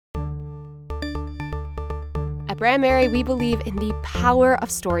At Brand Mary, we believe in the power of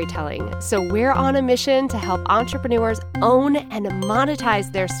storytelling. So we're on a mission to help entrepreneurs own and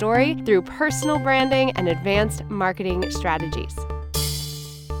monetize their story through personal branding and advanced marketing strategies.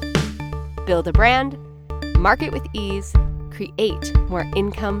 Build a brand, market with ease, create more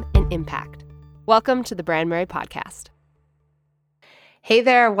income and impact. Welcome to the Brand Mary Podcast. Hey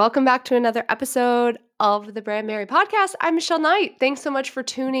there, welcome back to another episode of the Brand Mary Podcast. I'm Michelle Knight. Thanks so much for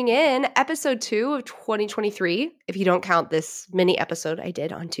tuning in. Episode 2 of 2023, if you don't count this mini episode I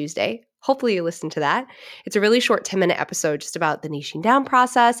did on Tuesday. Hopefully you listened to that. It's a really short 10-minute episode just about the niching down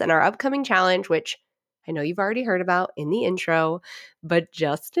process and our upcoming challenge, which I know you've already heard about in the intro, but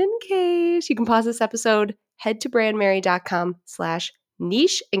just in case, you can pause this episode, head to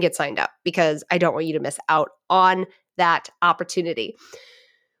brandmary.com/niche and get signed up because I don't want you to miss out on that opportunity.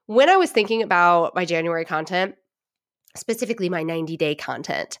 When I was thinking about my January content, specifically my 90-day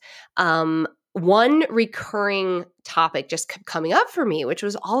content, one recurring topic just kept coming up for me, which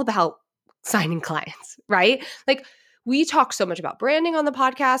was all about signing clients, right? Like, we talk so much about branding on the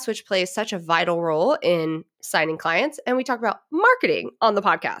podcast, which plays such a vital role in signing clients. And we talk about marketing on the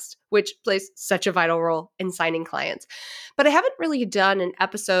podcast, which plays such a vital role in signing clients. But I haven't really done an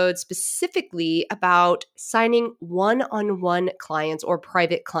episode specifically about signing one-on-one clients or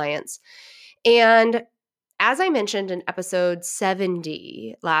private clients. And as I mentioned in episode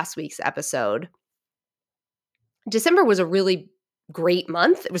 70, last week's episode, December was a really great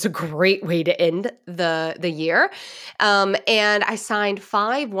month. It was a great way to end the year. And I signed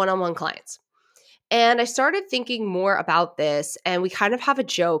 5 one-on-one clients. And I started thinking more about this, and we kind of have a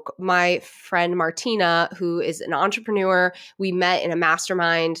joke. My friend Martina, who is an entrepreneur, we met in a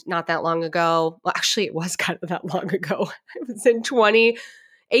mastermind not that long ago. Well, actually, it was kind of that long ago. It was in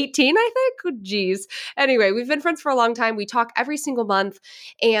 2018, I think. Oh, geez. Anyway, we've been friends for a long time. We talk every single month,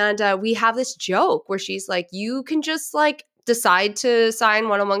 and we have this joke where she's like, you can just decide to sign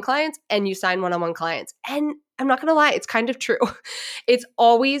one-on-one clients and you sign one-on-one clients. And I'm not going to lie, it's kind of true. It's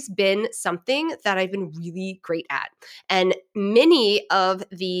always been something that I've been really great at. And many of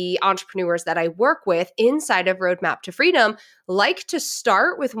the entrepreneurs that I work with inside of Roadmap to Freedom like to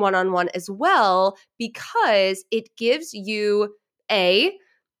start with one-on-one as well because it gives you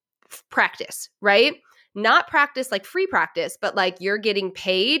practice, right? Not practice like free practice, but like you're getting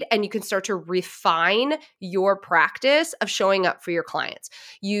paid and you can start to refine your practice of showing up for your clients.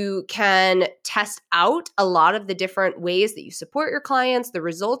 You can test out a lot of the different ways that you support your clients, the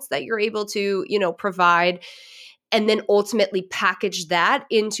results that you're able to, provide, and then ultimately package that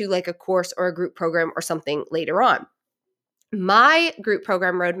into like a course or a group program or something later on. My group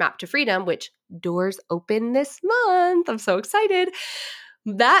program, Roadmap to Freedom, which doors open this month, I'm so excited.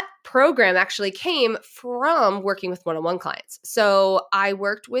 That program actually came from working with one-on-one clients. So I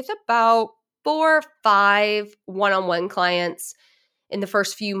worked with about 4 or 5 one-on-one clients in the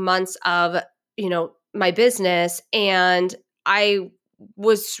first few months of, my business. And I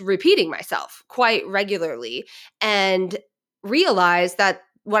was repeating myself quite regularly and realized that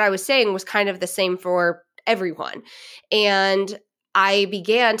what I was saying was kind of the same for everyone. And I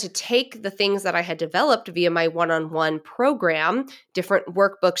began to take the things that I had developed via my one-on-one program, different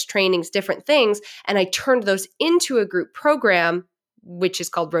workbooks, trainings, different things, and I turned those into a group program, which is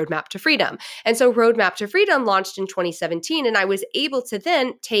called Roadmap to Freedom. And so Roadmap to Freedom launched in 2017, and I was able to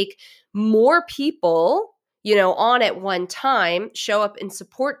then take more people on at one time, show up and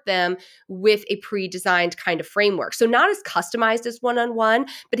support them with a pre-designed kind of framework. So not as customized as one-on-one,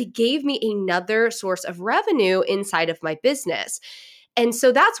 but it gave me another source of revenue inside of my business. And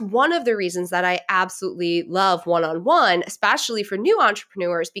so that's one of the reasons that I absolutely love one-on-one, especially for new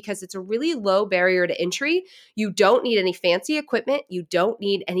entrepreneurs, because it's a really low barrier to entry. You don't need any fancy equipment. You don't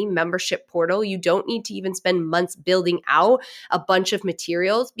need any membership portal. You don't need to even spend months building out a bunch of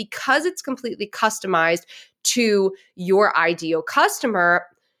materials because it's completely customized to your ideal customer.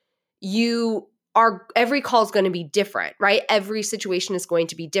 Every call is going to be different, right? Every situation is going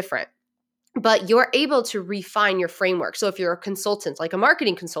to be different. But you're able to refine your framework. So if you're a consultant, like a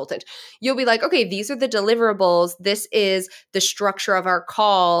marketing consultant, you'll be like, okay, these are the deliverables. This is the structure of our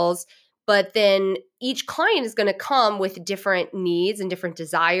calls. But then each client is going to come with different needs and different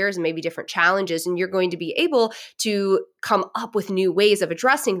desires and maybe different challenges. And you're going to be able to come up with new ways of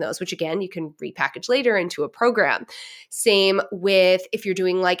addressing those, which again, you can repackage later into a program. Same with if you're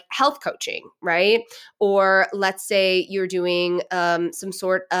doing like health coaching, right? Or let's say you're doing some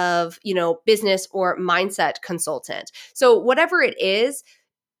sort of, business or mindset consultant. So whatever it is,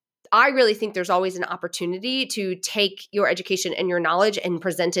 I really think there's always an opportunity to take your education and your knowledge and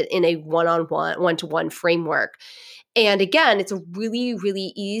present it in a one-on-one, one-to-one framework. And again, it's a really,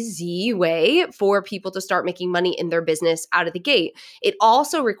 really easy way for people to start making money in their business out of the gate. It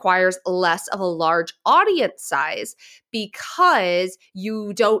also requires less of a large audience size because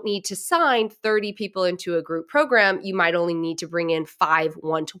you don't need to sign 30 people into a group program. You might only need to bring in 5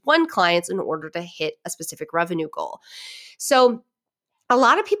 one-to-one clients in order to hit a specific revenue goal. So a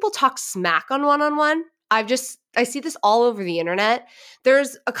lot of people talk smack on one-on-one. I see this all over the internet.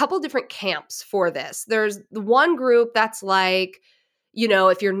 There's a couple different camps for this. There's the one group that's like,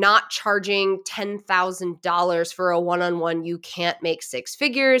 if you're not charging $10,000 for a one-on-one, you can't make six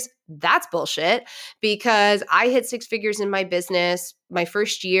figures. That's bullshit, because I hit six figures in my business my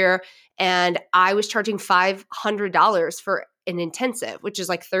first year, and I was charging $500 for an intensive, which is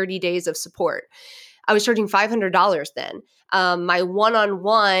like 30 days of support. I was charging $500 then. My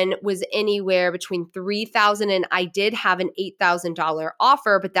one-on-one was anywhere between $3,000, and I did have an $8,000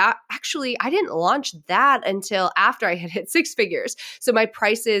 offer, but that actually, I didn't launch that until after I had hit six figures. So my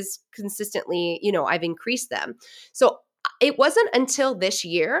prices consistently, I've increased them. So it wasn't until this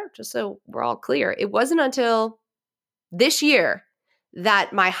year, just so we're all clear, it wasn't until this year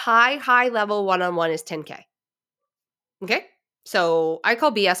that my high level one-on-one is 10K. Okay. So I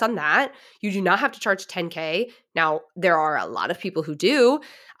call BS on that. You do not have to charge 10K. Now, there are a lot of people who do.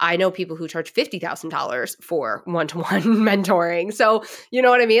 I know people who charge $50,000 for one-to-one mentoring. So, you know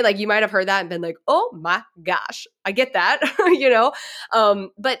what I mean? Like, you might have heard that and been like, oh my gosh, I get that,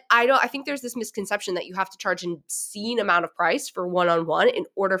 But I think there's this misconception that you have to charge an obscene amount of price for one-on-one in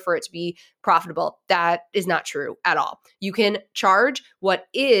order for it to be profitable. That is not true at all. You can charge what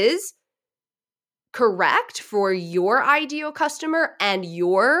is correct for your ideal customer and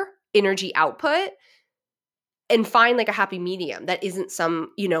your energy output, and find like a happy medium that isn't some,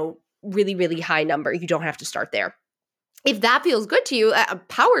 really, really high number. You don't have to start there. If that feels good to you,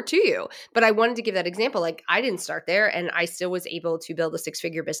 power to you. But I wanted to give that example. Like, I didn't start there, and I still was able to build a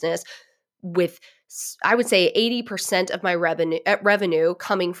six-figure business with, I would say, 80% of my revenue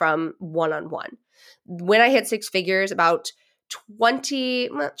coming from one-on-one. When I hit six figures, about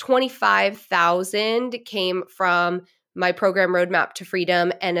 25,000 came from my program Roadmap to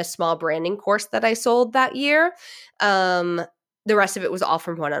Freedom and a small branding course that I sold that year. The rest of it was all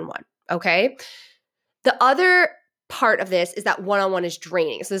from one-on-one. Okay. The other part of this is that one-on-one is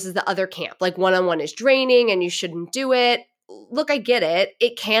draining. So this is the other camp. Like, one-on-one is draining and you shouldn't do it. Look, I get it.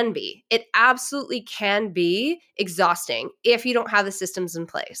 It can be. It absolutely can be exhausting if you don't have the systems in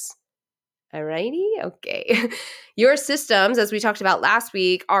place. Alrighty. Okay. Your systems, as we talked about last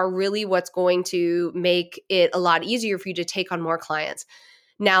week, are really what's going to make it a lot easier for you to take on more clients.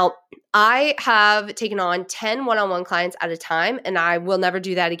 Now, I have taken on 10 one-on-one clients at a time, and I will never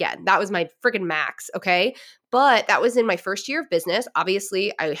do that again. That was my freaking max. Okay. But that was in my first year of business.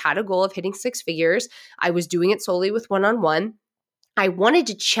 Obviously, I had a goal of hitting six figures. I was doing it solely with one-on-one. I wanted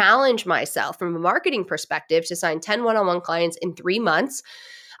to challenge myself from a marketing perspective to sign 10 one-on-one clients in 3 months.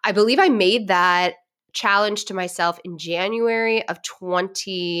 I believe I made that challenge to myself in January of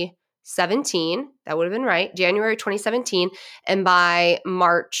 2017. That would have been right. January 2017. And by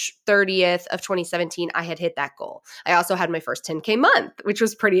March 30th of 2017, I had hit that goal. I also had my first 10K month, which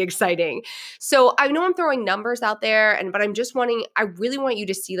was pretty exciting. So I know I'm throwing numbers out there, but I really want you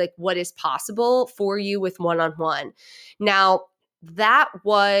to see like what is possible for you with one-on-one. Now,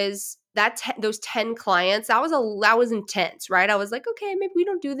 those 10 clients, that was intense, right? I was like, okay, maybe we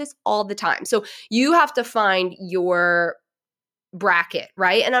don't do this all the time. So you have to find your bracket,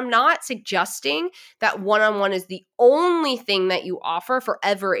 right? And I'm not suggesting that one-on-one is the only thing that you offer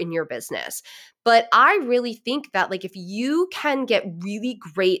forever in your business. But I really think that like if you can get really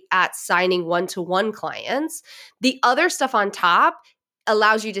great at signing one-to-one clients, the other stuff on top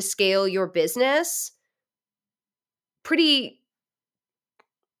allows you to scale your business pretty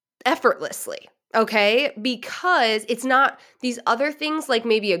effortlessly. Okay. Because it's not these other things like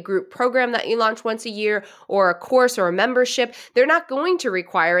maybe a group program that you launch once a year or a course or a membership. They're not going to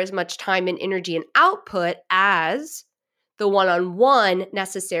require as much time and energy and output as the one-on-one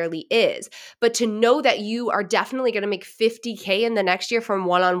necessarily is. But to know that you are definitely going to make 50K in the next year from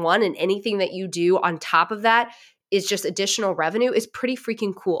one-on-one, and anything that you do on top of that is just additional revenue, is pretty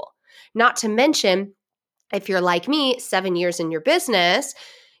freaking cool. Not to mention, if you're like me, 7 years in your business,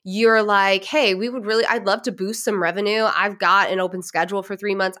 you're like, hey, I'd love to boost some revenue. I've got an open schedule for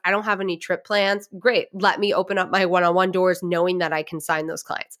 3 months. I don't have any trip plans. Great. Let me open up my one-on-one doors knowing that I can sign those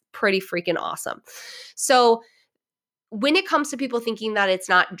clients. Pretty freaking awesome. So when it comes to people thinking that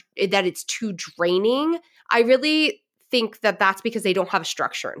it's too draining, I really think that that's because they don't have a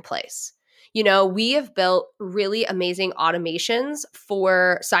structure in place. We have built really amazing automations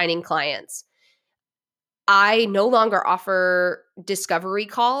for signing clients. I no longer offer discovery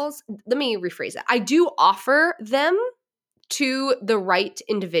calls. Let me rephrase it. I do offer them to the right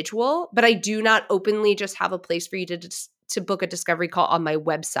individual, but I do not openly just have a place for you to book a discovery call on my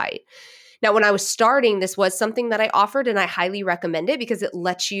website. Now, when I was starting, this was something that I offered, and I highly recommend it because it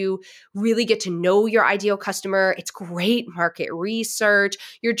lets you really get to know your ideal customer. It's great market research.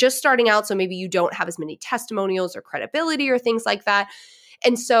 You're just starting out, so maybe you don't have as many testimonials or credibility or things like that.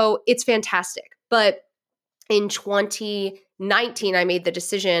 And so it's fantastic. But in 2019, I made the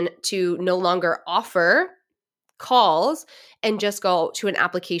decision to no longer offer calls and just go to an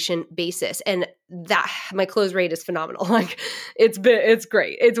application basis, and that my close rate is phenomenal. Like it's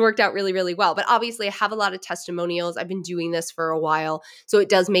great. It's worked out really, really well. But obviously I have a lot of testimonials. I've been doing this for a while, so it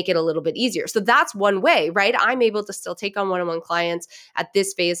does make it a little bit easier. So that's one way, right? I'm able to still take on one-on-one clients at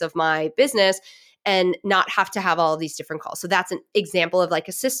this phase of my business and not have to have all of these different calls. So that's an example of like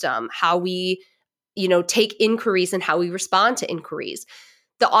a system, how we take inquiries and how we respond to inquiries.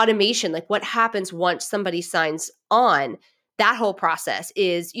 The automation, like what happens once somebody signs on, that whole process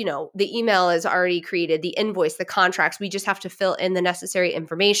is, the email is already created, the invoice, the contracts, we just have to fill in the necessary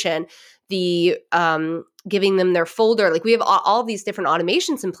information, the giving them their folder. Like we have all these different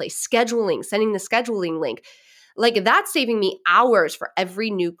automations in place, scheduling, sending the scheduling link. Like that's saving me hours for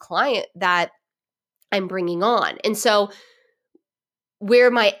every new client that I'm bringing on. And so where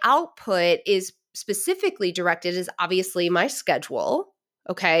my output is specifically directed is obviously my schedule.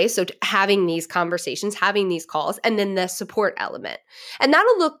 Okay. So having these conversations, having these calls, and then the support element. And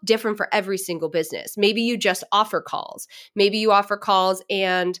that'll look different for every single business. Maybe you just offer calls. Maybe you offer calls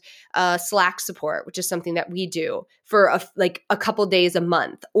and Slack support, which is something that we do for a couple days a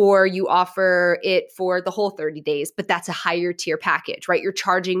month, or you offer it for the whole 30 days, but that's a higher tier package, right? You're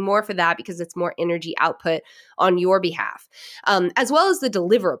charging more for that because it's more energy output on your behalf, as well as the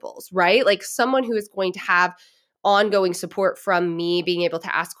deliverables, right? Like someone who is going to have ongoing support from me, being able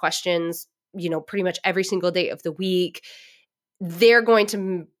to ask questions, pretty much every single day of the week, they're going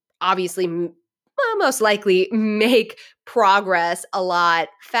to obviously most likely make progress a lot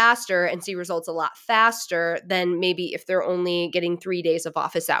faster and see results a lot faster than maybe if they're only getting 3 days of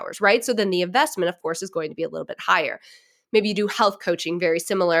office hours, right? So then the investment, of course, is going to be a little bit higher. Maybe you do health coaching, very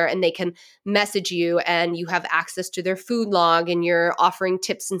similar, and they can message you and you have access to their food log and you're offering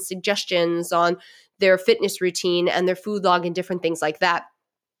tips and suggestions on their fitness routine and their food log and different things like that.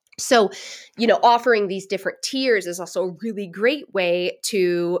 So, offering these different tiers is also a really great way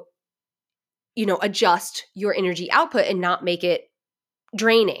to, adjust your energy output and not make it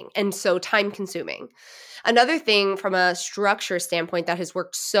draining and so time consuming. Another thing from a structure standpoint that has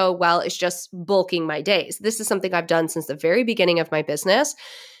worked so well is just bulking my days. This is something I've done since the very beginning of my business.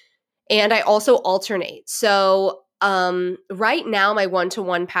 And I also alternate. So right now, my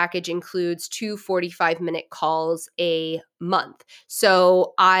one-to-one package includes 2 45-minute calls a month.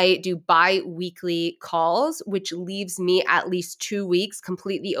 So I do bi-weekly calls, which leaves me at least 2 weeks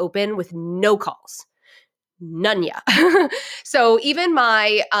completely open with no calls. None yet. So even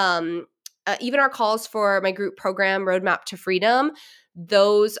even our calls for my group program, Roadmap to Freedom,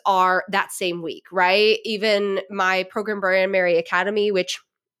 those are that same week, right? Even my program, Brian Mary Academy, which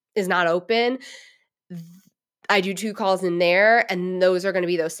is not open, I do 2 calls in there, and those are going to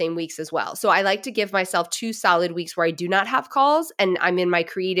be those same weeks as well. So I like to give myself 2 solid weeks where I do not have calls and I'm in my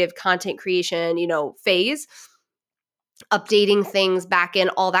creative content creation, phase, updating things back in,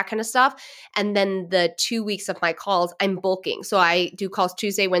 all that kind of stuff. And then the 2 weeks of my calls, I'm bulking. So I do calls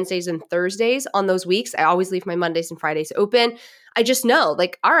Tuesday, Wednesdays, and Thursdays on those weeks. I always leave my Mondays and Fridays open. I just know,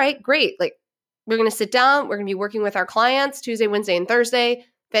 like, all right, great. Like, we're going to sit down. We're going to be working with our clients Tuesday, Wednesday, and Thursday.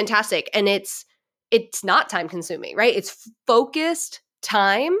 Fantastic. And it's not time consuming, right? It's focused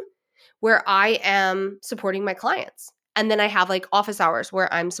time where I am supporting my clients. And then I have like office hours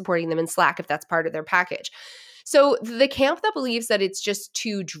where I'm supporting them in Slack if that's part of their package. So the camp that believes that it's just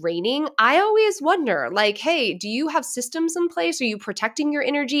too draining, I always wonder, like, hey, do you have systems in place? Are you protecting your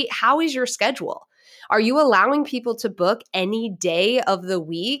energy? How is your schedule? Are you allowing people to book any day of the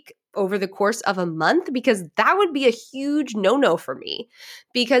week over the course of a month? Because that would be a huge no-no for me.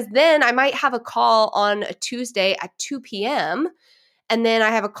 Because then I might have a call on a Tuesday at 2 p.m. and then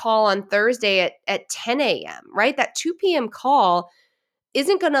I have a call on Thursday at 10 a.m., right? That 2 p.m. call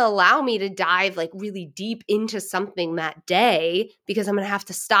isn't going to allow me to dive like really deep into something that day because I'm going to have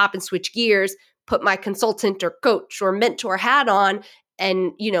to stop and switch gears, put my consultant or coach or mentor hat on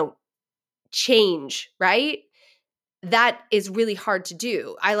and, change, right? That is really hard to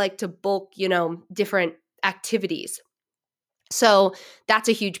do. I like to bulk, different activities. So that's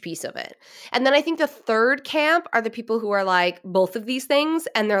a huge piece of it. And then I think the third camp are the people who are like both of these things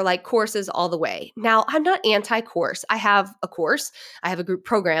and they're like courses all the way. Now, I'm not anti-course. I have a course, I have a group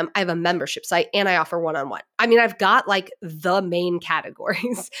program, I have a membership site, and I offer one-on-one. I mean, I've got like the main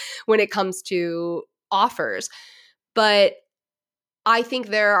categories when it comes to offers. But I think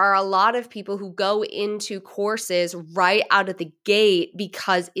there are a lot of people who go into courses right out of the gate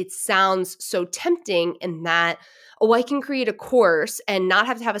because it sounds so tempting in that, oh, I can create a course and not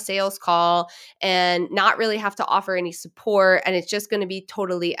have to have a sales call and not really have to offer any support. And it's just going to be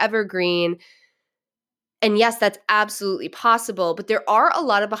totally evergreen. And yes, that's absolutely possible. But there are a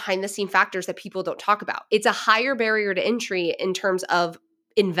lot of behind the scene factors that people don't talk about. It's a higher barrier to entry in terms of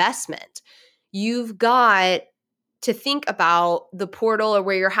investment. You've got to think about the portal or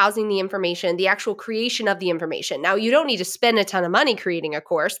where you're housing the information, the actual creation of the information. Now, you don't need to spend a ton of money creating a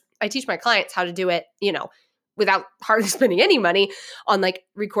course. I teach my clients how to do it, without hardly spending any money on like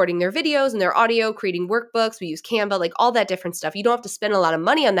recording their videos and their audio, creating workbooks. We use Canva, like all that different stuff. You don't have to spend a lot of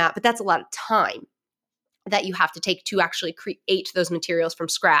money on that, but that's a lot of time that you have to take to actually create those materials from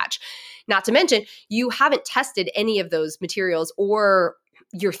scratch. Not to mention, you haven't tested any of those materials or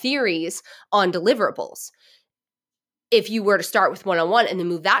your theories on deliverables. If you were to start with one-on-one and then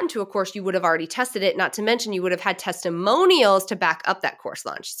move that into a course, you would have already tested it. Not to mention, you would have had testimonials to back up that course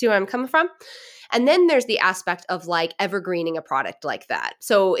launch. See where I'm coming from? And then there's the aspect of like evergreening a product like that.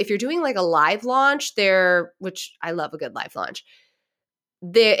 So if you're doing like a live launch there, which I love a good live launch,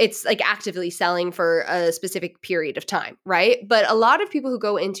 it's like actively selling for a specific period of time, right? But a lot of people who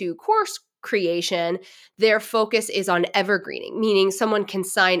go into course creation, their focus is on evergreening, meaning someone can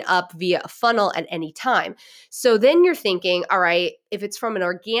sign up via a funnel at any time. So then you're thinking, all right, if it's from an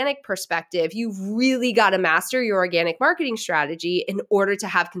organic perspective, you've really got to master your organic marketing strategy in order to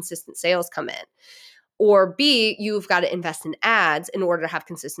have consistent sales come in. Or B, you've got to invest in ads in order to have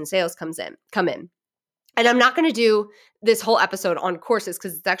consistent sales come in. And I'm not going to do this whole episode on courses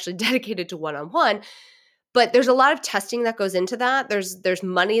because it's actually dedicated to one-on-one. But there's a lot of testing that goes into that. There's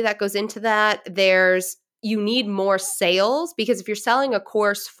money that goes into that. You need more sales because if you're selling a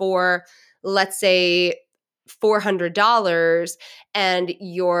course for, let's say, $400 and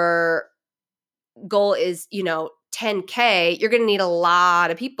your goal is, $10K, you're going to need a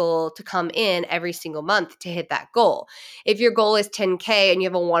lot of people to come in every single month to hit that goal. If your goal is $10K and you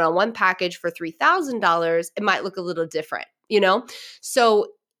have a one-on-one package for $3,000, it might look a little different, So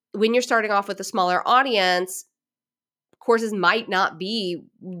when you're starting off with a smaller audience, courses might not be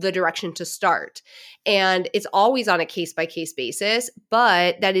the direction to start. And it's always on a case-by-case basis,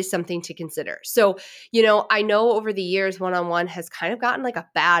 but that is something to consider. So, I know over the years, one-on-one has kind of gotten like a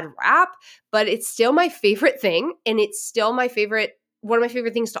bad rap, but it's still my favorite thing. And it's still one of my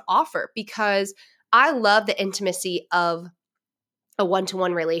favorite things to offer because I love the intimacy of a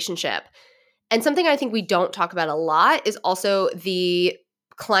one-to-one relationship. And something I think we don't talk about a lot is also the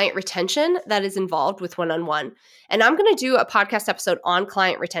client retention that is involved with one-on-one. And I'm going to do a podcast episode on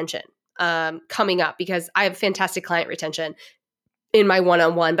client retention coming up because I have fantastic client retention in my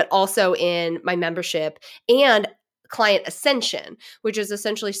one-on-one, but also in my membership and client ascension, which is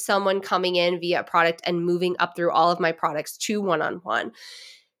essentially someone coming in via a product and moving up through all of my products to one-on-one.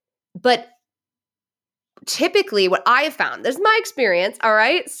 But typically what I have found, this is my experience, all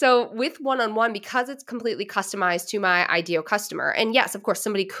right? So with one-on-one, because it's completely customized to my ideal customer, and yes, of course,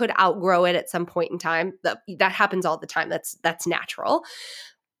 somebody could outgrow it at some point in time. That happens all the time. That's natural.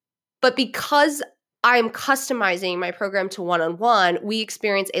 But because I'm customizing my program to one-on-one, we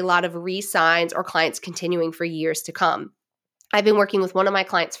experience a lot of re-signs or clients continuing for years to come. I've been working with one of my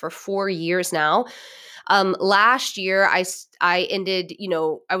clients for 4 years now. Last year, I ended,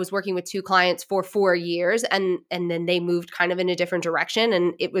 I was working with 2 clients for 4 years and then they moved kind of in a different direction.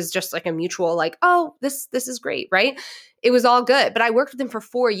 And it was just like a mutual like, oh, this is great, right? It was all good. But I worked with them for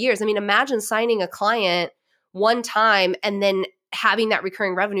 4 years. I mean, imagine signing a client one time and then having that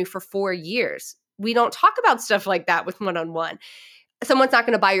recurring revenue for 4 years. We don't talk about stuff like that with one-on-one. Someone's not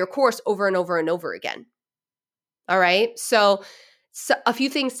going to buy your course over and over and over again. All right. So a few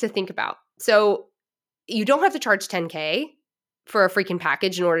things to think about. So you don't have to charge $10K for a freaking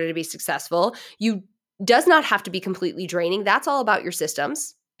package in order to be successful. You does not have to be completely draining. That's all about your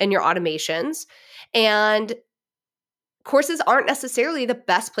systems and your automations. And courses aren't necessarily the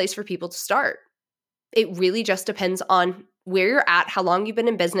best place for people to start. It really just depends on where you're at, how long you've been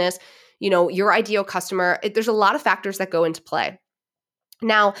in business, your ideal customer. There's a lot of factors that go into play.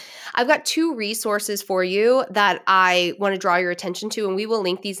 Now, I've got 2 resources for you that I want to draw your attention to, and we will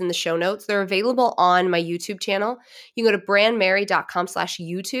link these in the show notes. They're available on my YouTube channel. You can go to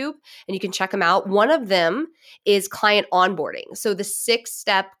brandmary.com/YouTube and you can check them out. One of them is client onboarding. So the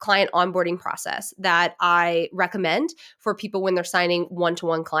 6-step client onboarding process that I recommend for people when they're signing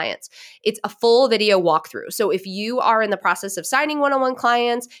one-to-one clients. It's a full video walkthrough. So if you are in the process of signing one-on-one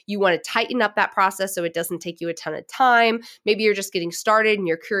clients, you want to tighten up that process so it doesn't take you a ton of time. Maybe you're just getting started and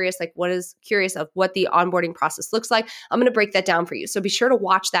you're curious, of what the onboarding process looks like. I'm going to break that down for you. So be sure to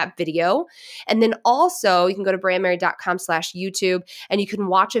watch that video. And then also you can go to brandmary.com/YouTube and you can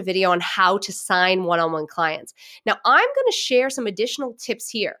watch a video on how to sign one-on-one clients. Now I'm going to share some additional tips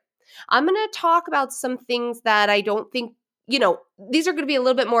here. I'm going to talk about some things that I don't think, these are going to be a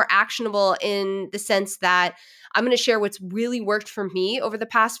little bit more actionable in the sense that I'm going to share what's really worked for me over the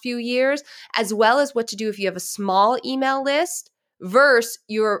past few years, as well as what to do if you have a small email list versus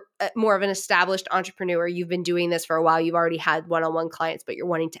you're more of an established entrepreneur. You've been doing this for a while. You've already had one-on-one clients, but you're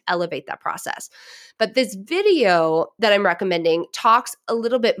wanting to elevate that process. But this video that I'm recommending talks a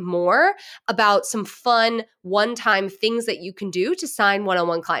little bit more about some fun one-time things that you can do to sign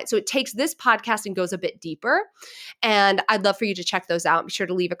one-on-one clients. So it takes this podcast and goes a bit deeper. And I'd love for you to check those out. Be sure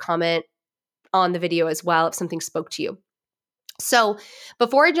to leave a comment on the video as well if something spoke to you. So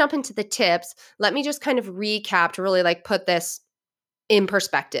before I jump into the tips, let me just kind of recap to really put this in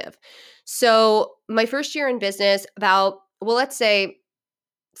perspective. So my first year in business, let's say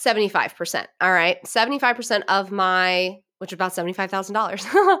 75%. All right. 75% of which is about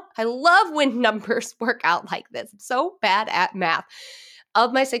 $75,000. I love when numbers work out like this. I'm so bad at math.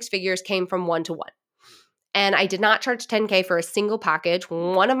 Of my 6 figures came from one-to-one. And I did not charge $10K for a single package.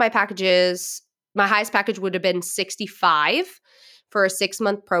 One of my packages, my highest package would have been $65 for a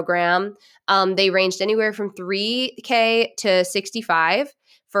 6-month program. They ranged anywhere from $3K to $65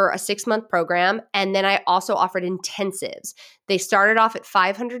 for a 6-month program. And then I also offered intensives. They started off at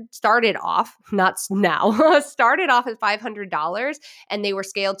started off at $500, and they were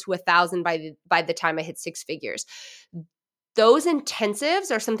scaled to $1,000 by the time I hit 6 figures. Those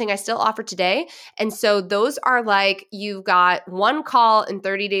intensives are something I still offer today. And so those are you've got one call and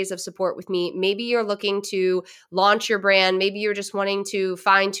 30 days of support with me. Maybe you're looking to launch your brand. Maybe you're just wanting to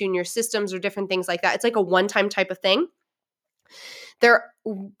fine tune your systems or different things like that. It's like a one-time type of thing. They're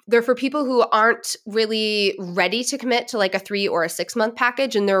for people who aren't really ready to commit to a 3 or a 6-month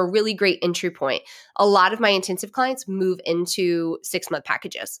package, and they're a really great entry point. A lot of my intensive clients move into 6-month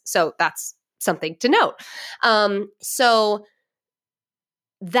packages. So that's something to note. So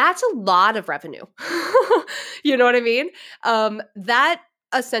that's a lot of revenue. You know what I mean? That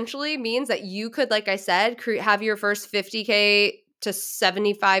essentially means that you could, like I said, have your first $50K to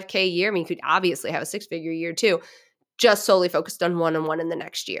 $75K year. I mean, you could obviously have a 6-figure year too, just solely focused on one-on-one in the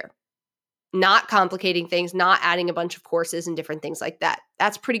next year. Not complicating things, not adding a bunch of courses and different things like that.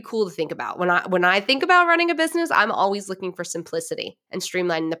 That's pretty cool to think about. When I think about running a business, I'm always looking for simplicity and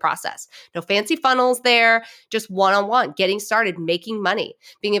streamlining the process. No fancy funnels there, just one-on-one, getting started, making money,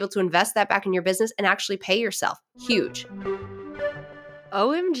 being able to invest that back in your business and actually pay yourself. Huge.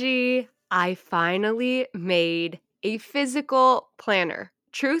 OMG, I finally made a physical planner.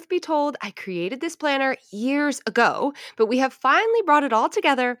 Truth be told, I created this planner years ago, but we have finally brought it all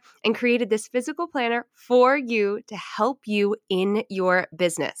together and created this physical planner for you to help you in your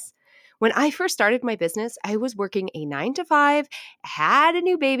business. When I first started my business, I was working a 9-to-5, had a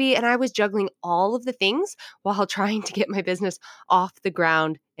new baby, and I was juggling all of the things while trying to get my business off the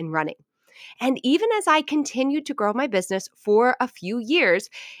ground and running. And even as I continued to grow my business for a few years,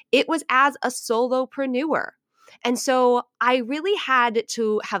 it was as a solopreneur. And so I really had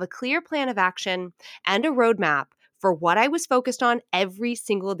to have a clear plan of action and a roadmap for what I was focused on every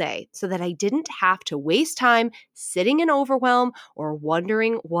single day so that I didn't have to waste time sitting in overwhelm or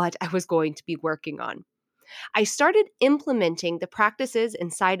wondering what I was going to be working on. I started implementing the practices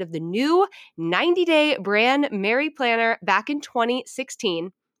inside of the new 90-day Brand Mary Planner back in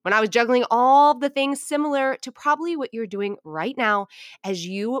 2016 when I was juggling all the things similar to probably what you're doing right now as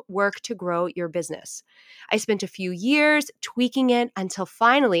you work to grow your business. I spent a few years tweaking it until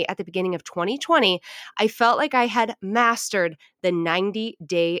finally at the beginning of 2020, I felt like I had mastered the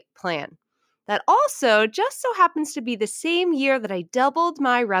 90-day plan. That also just so happens to be the same year that I doubled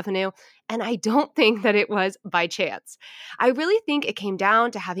my revenue, and I don't think that it was by chance. I really think it came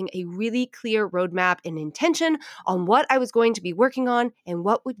down to having a really clear roadmap and intention on what I was going to be working on and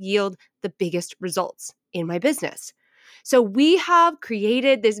what would yield the biggest results in my business. So we have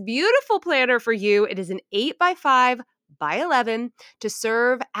created this beautiful planner for you. It is an 8x5x11 to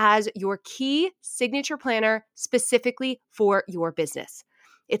serve as your key signature planner specifically for your business.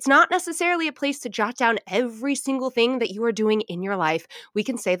 It's not necessarily a place to jot down every single thing that you are doing in your life. We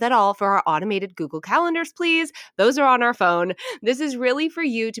can save that all for our automated Google Calendars, please. Those are on our phone. This is really for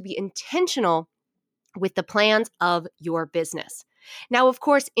you to be intentional with the plans of your business. Now, of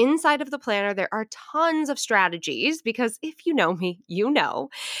course, inside of the planner, there are tons of strategies because if you know me, you know.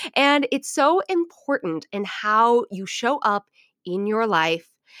 And it's so important in how you show up in your life,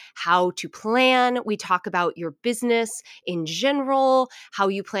 how to plan. We talk about your business in general, how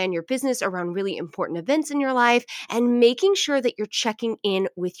you plan your business around really important events in your life, and making sure that you're checking in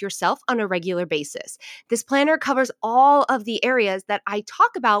with yourself on a regular basis. This planner covers all of the areas that I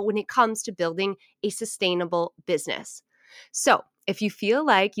talk about when it comes to building a sustainable business. So, if you feel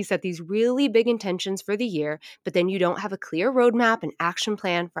like you set these really big intentions for the year, but then you don't have a clear roadmap and action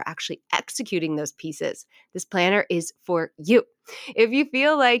plan for actually executing those pieces, this planner is for you. If you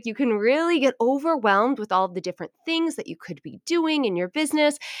feel like you can really get overwhelmed with all the different things that you could be doing in your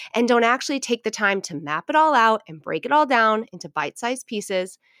business and don't actually take the time to map it all out and break it all down into bite-sized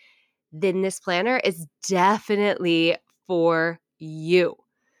pieces, then this planner is definitely for you.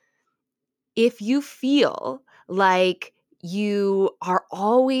 If you feel like you are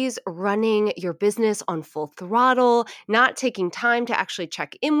always running your business on full throttle, not taking time to actually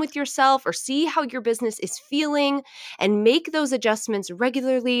check in with yourself or see how your business is feeling and make those adjustments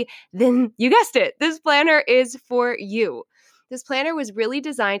regularly, then you guessed it, this planner is for you. This planner was really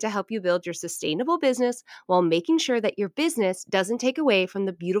designed to help you build your sustainable business while making sure that your business doesn't take away from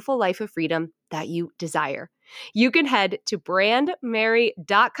the beautiful life of freedom that you desire. You can head to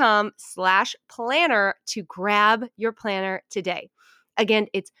brandmerry.com/planner to grab your planner today. Again,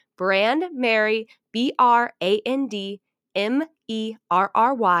 it's brandmerry,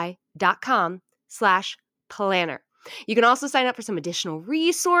 brandmerry.com/planner. You can also sign up for some additional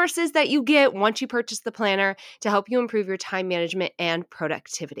resources that you get once you purchase the planner to help you improve your time management and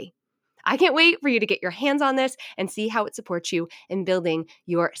productivity. I can't wait for you to get your hands on this and see how it supports you in building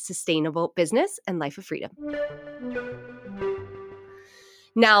your sustainable business and life of freedom.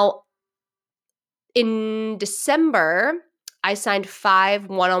 Now, in December, I signed 5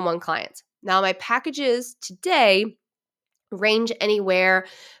 one-on-one clients. Now, my packages today range anywhere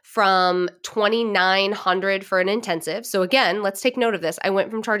from $2,900 for an intensive. So again, let's take note of this. I went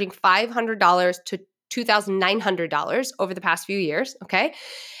from charging $500 to $2,900 over the past few years, okay?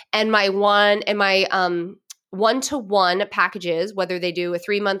 And my one-to-one packages, whether they do a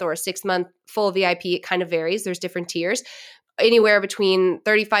 3-month or a 6-month full VIP, it kind of varies. There's different tiers, anywhere between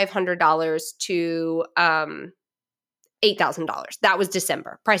 $3,500 to $8,000. That was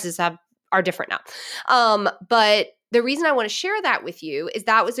December. Prices are different now. But the reason I want to share that with you is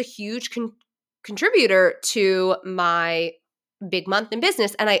that was a huge contributor to my big month in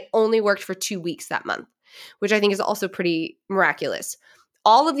business. And I only worked for 2 weeks that month, which I think is also pretty miraculous.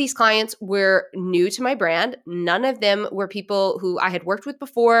 All of these clients were new to my brand. None of them were people who I had worked with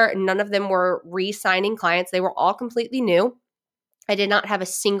before. None of them were re-signing clients. They were all completely new. I did not have a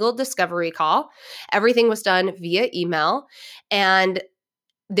single discovery call. Everything was done via email. And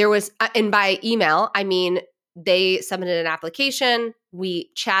by email, I mean, they submitted an application,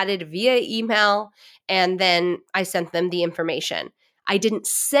 we chatted via email, and then I sent them the information. I didn't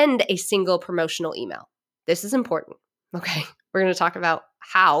send a single promotional email. This is important. Okay, we're going to talk about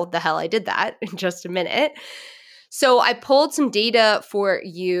how the hell I did that in just a minute. So I pulled some data for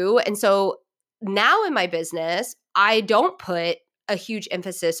you. And so now in my business, I don't put a huge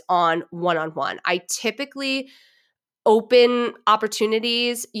emphasis on one-on-one. I typically open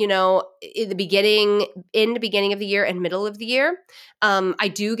opportunities, in the beginning of the year and middle of the year.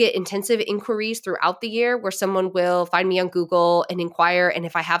 I do get intensive inquiries throughout the year where someone will find me on Google and inquire. And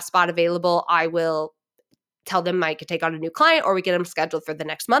if I have spot available, I will tell them I could take on a new client, or we get them scheduled for the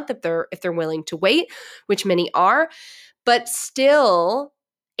next month if they're willing to wait, which many are. But still,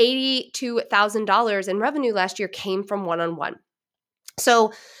 $82,000 in revenue last year came from one-on-one.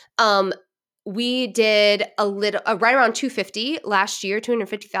 So, we did right around $250 last year,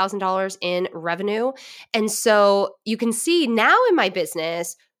 $250,000 in revenue. And so you can see now in my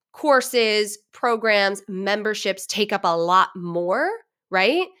business, courses, programs, memberships take up a lot more,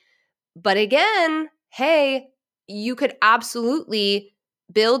 right? But again, hey, you could absolutely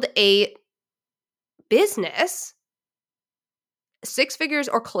build a business 6 figures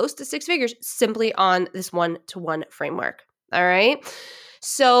or close to 6 figures simply on this one-to-one framework. All right.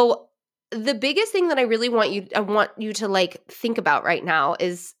 So the biggest thing that I want you to think about right now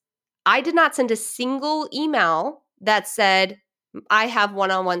is I did not send a single email that said I have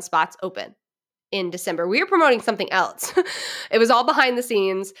one-on-one spots open. in December. We were promoting something else. It was all behind the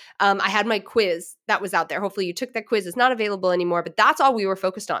scenes. I had my quiz that was out there. Hopefully you took that quiz. It's not available anymore, but that's all we were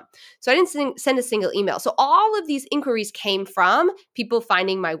focused on. So I didn't send a single email. So all of these inquiries came from people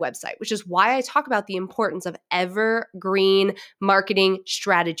finding my website, which is why I talk about the importance of evergreen marketing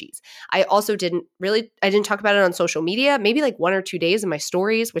strategies. I also didn't talk about it on social media, maybe like 1 or 2 days in my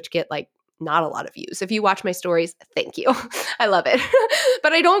stories, which get like not a lot of views. If you watch my stories, thank you. I love it.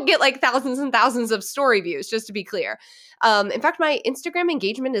 But I don't get like thousands and thousands of story views, just to be clear. In fact, my Instagram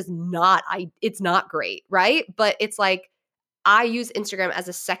engagement is it's not great, right? But it's like, I use Instagram as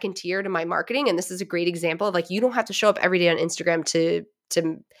a second tier to my marketing. And this is a great example of like, you don't have to show up every day on Instagram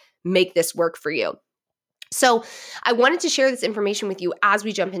to make this work for you. So I wanted to share this information with you as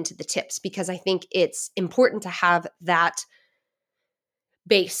we jump into the tips, because I think it's important to have that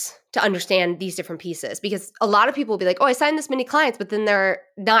base to understand these different pieces, because a lot of people will be like, oh, I signed this many clients, but then they're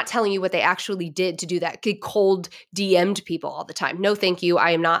not telling you what they actually did to do that. Get cold DM'd people all the time. No, thank you.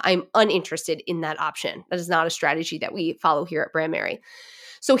 I'm uninterested in that option. That is not a strategy that we follow here at Brand Mary.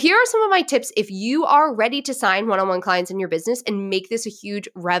 So here are some of my tips if you are ready to sign one-on-one clients in your business and make this a huge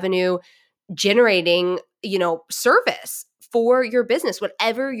revenue generating, service for your business,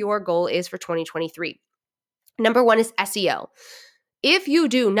 whatever your goal is for 2023. Number one is SEO. If you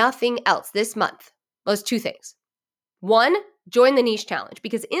do nothing else this month, those 2 things. 1, join the niche challenge,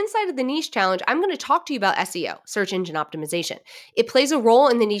 because inside of the niche challenge, I'm going to talk to you about SEO, search engine optimization. It plays a role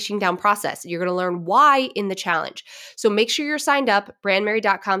in the niching down process. You're going to learn why in the challenge. So make sure you're signed up,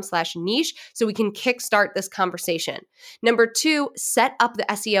 brandmary.com/niche, so we can kickstart this conversation. Number 2, set up the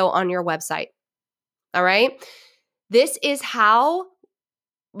SEO on your website. All right. This is how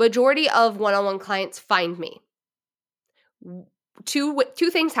majority of one-on-one clients find me. Two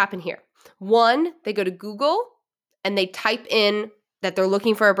things happen here. 1, they go to Google and they type in that they're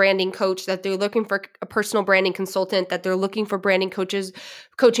looking for a branding coach, that they're looking for a personal branding consultant, that they're looking for branding coaches,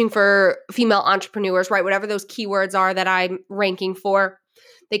 coaching for female entrepreneurs, right? Whatever those keywords are that I'm ranking for,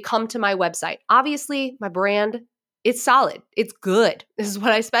 they come to my website. Obviously, my brand, it's solid. It's good. This is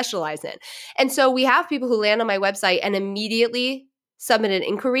what I specialize in. And so we have people who land on my website and immediately submit an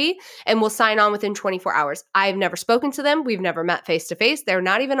inquiry and will sign on within 24 hours. I've never spoken to them. We've never met face to face. They're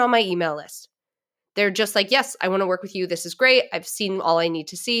not even on my email list. They're just like, yes, I want to work with you. This is great. I've seen all I need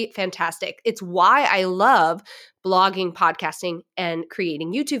to see. Fantastic. It's why I love blogging, podcasting, and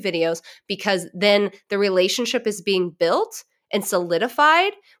creating YouTube videos, because then the relationship is being built and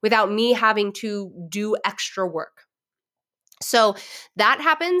solidified without me having to do extra work. So that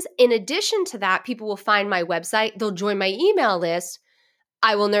happens. In addition to that, people will find my website. They'll join my email list.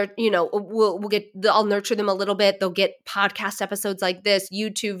 I will, I'll nurture them a little bit. They'll get podcast episodes like this,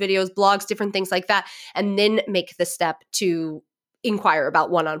 YouTube videos, blogs, different things like that, and then make the step to inquire about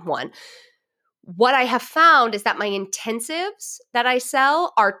one-on-one. What I have found is that my intensives that I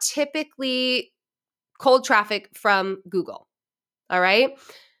sell are typically cold traffic from Google. All right.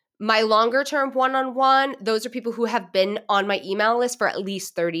 My longer term one-on-one, those are people who have been on my email list for at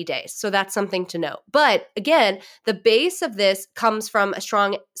least 30 days. So that's something to note. But again, the base of this comes from a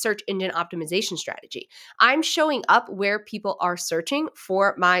strong search engine optimization strategy. I'm showing up where people are searching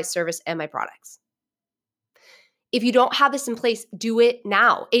for my service and my products. If you don't have this in place, do it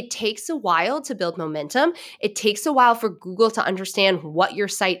now. It takes a while to build momentum. It takes a while for Google to understand what your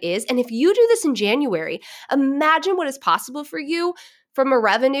site is. And if you do this in January, imagine what is possible for you from a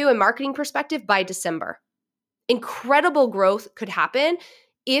revenue and marketing perspective by December. Incredible growth could happen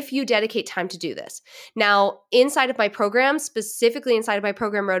if you dedicate time to do this. Now, inside of my program, specifically inside of my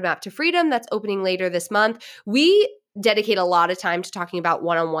program Roadmap to Freedom, that's opening later this month, we dedicate a lot of time to talking about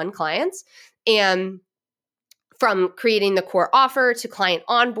one-on-one clients, and from creating the core offer to client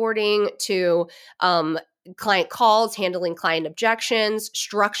onboarding to client calls, handling client objections,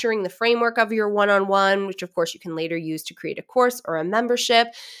 structuring the framework of your one-on-one, which of course you can later use to create a course or a membership.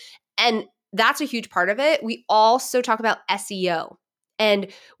 And that's a huge part of it. We also talk about SEO. And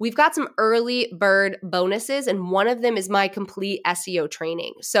we've got some early bird bonuses, and one of them is my complete SEO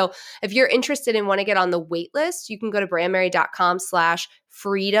training. So if you're interested and want to get on the wait list, you can go to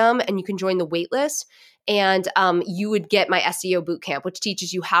brandmary.com/freedom and you can join the wait list. And you would get my SEO bootcamp, which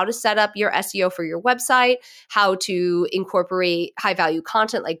teaches you how to set up your SEO for your website, how to incorporate high value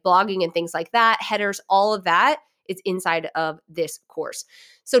content like blogging and things like that, headers, all of that is inside of this course.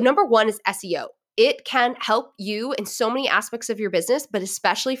 So number one is SEO. It can help you in so many aspects of your business, but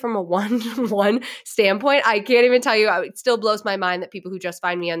especially from a one-to-one standpoint. I can't even tell you, it still blows my mind that people who just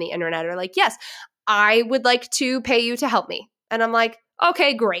find me on the internet are like, yes, I would like to pay you to help me. And I'm like,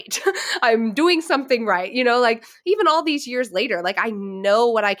 okay, great. I'm doing something right. Like even all these years later, like I know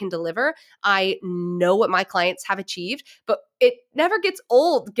what I can deliver. I know what my clients have achieved, but it never gets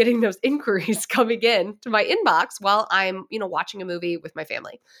old getting those inquiries coming in to my inbox while I'm, watching a movie with my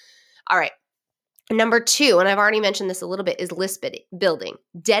family. All right. Number two, and I've already mentioned this a little bit, is list building.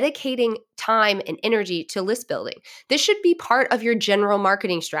 Dedicating time and energy to list building. This should be part of your general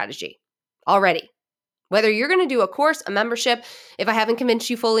marketing strategy already. Whether you're going to do a course, a membership, if I haven't convinced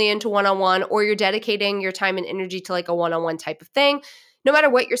you fully into one-on-one, or you're dedicating your time and energy to like a one-on-one type of thing, no matter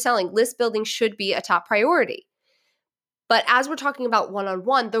what you're selling, list building should be a top priority. But as we're talking about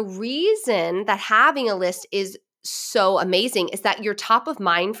one-on-one, the reason that having a list is so amazing is that you're top of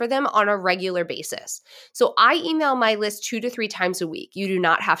mind for them on a regular basis. So I email my list 2 to 3 times a week. You do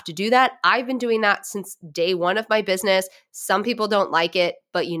not have to do that. I've been doing that since day one of my business. Some people don't like it,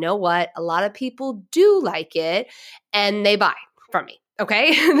 but you know what? A lot of people do like it and they buy from me.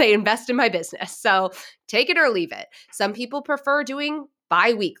 Okay. They invest in my business. So take it or leave it. Some people prefer doing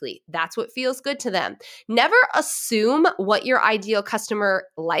bi-weekly. That's what feels good to them. Never assume what your ideal customer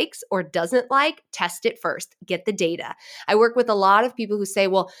likes or doesn't like. Test it first. Get the data. I work with a lot of people who say,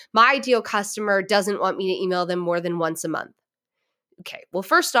 well, my ideal customer doesn't want me to email them more than once a month. Okay, well,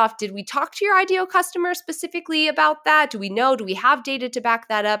 first off, did we talk to your ideal customer specifically about that? Do we know? Do we have data to back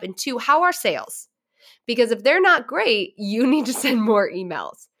that up? And two, how are sales? Because if they're not great, you need to send more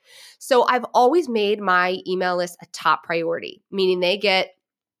emails. So I've always made my email list a top priority, meaning they get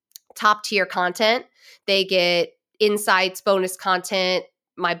top tier content. They get insights, bonus content,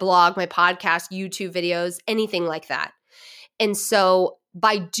 my blog, my podcast, YouTube videos, anything like that. And so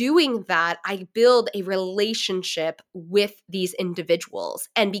by doing that, I build a relationship with these individuals.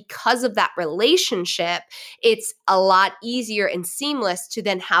 And because of that relationship, it's a lot easier and seamless to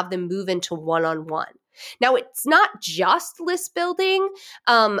then have them move into one-on-one. Now, it's not just list building,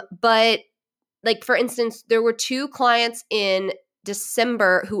 but like, for instance, there were 2 clients in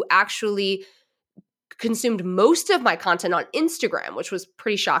December who actually consumed most of my content on Instagram, which was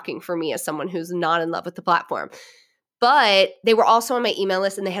pretty shocking for me as someone who's not in love with the platform. But they were also on my email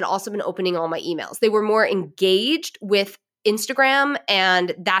list and they had also been opening all my emails. They were more engaged with Instagram,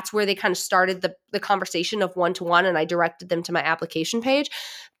 and that's where they kind of started the conversation of one-to-one, and I directed them to my application page.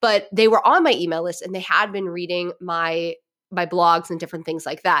 But they were on my email list and they had been reading my blogs and different things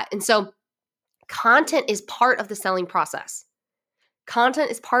like that. And so content is part of the selling process. Content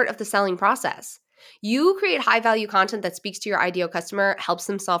is part of the selling process. You create high-value content that speaks to your ideal customer, helps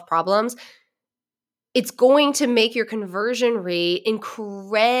them solve problems. It's going to make your conversion rate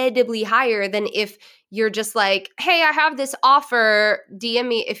incredibly higher than if you're just like, hey, I have this offer, DM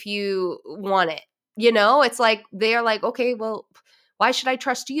me if you want it. It's like, they're like, okay, well, why should I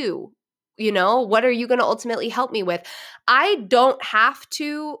trust you? What are you going to ultimately help me with? I don't have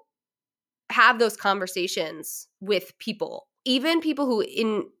to have those conversations with people, even people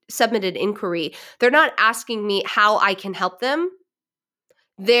who submitted inquiry. They're not asking me how I can help them.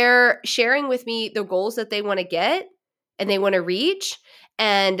 They're sharing with me the goals that they want to get and they want to reach,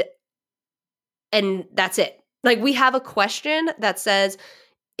 and that's it. Like, we have a question that says,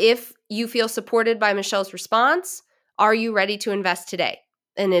 if you feel supported by Michelle's response, are you ready to invest today?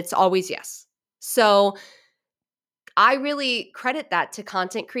 And it's always yes. So I really credit that to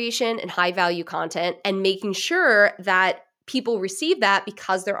content creation and high value content and making sure that people receive that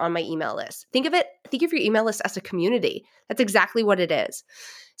because they're on my email list. Think of your email list as a community. That's exactly what it is.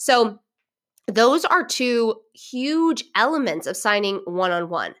 So those are 2 huge elements of signing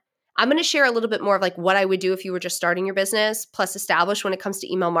one-on-one. I'm going to share a little bit more of like what I would do if you were just starting your business plus established when it comes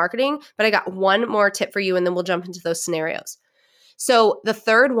to email marketing. But I got one more tip for you and then we'll jump into those scenarios. So the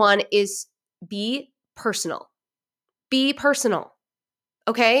third one is be personal. Be personal.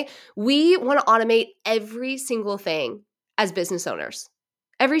 Okay? We want to automate every single thing as business owners.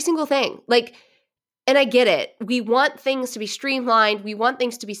 Every single thing. And I get it. We want things to be streamlined. We want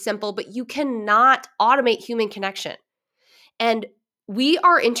things to be simple, but you cannot automate human connection. And we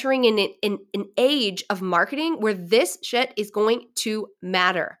are entering in an age of marketing where this shit is going to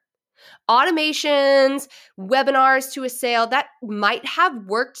matter. Automations, webinars to a sale, that might have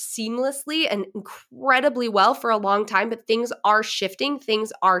worked seamlessly and incredibly well for a long time, but things are shifting,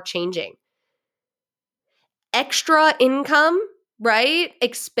 things are changing. Extra income, right?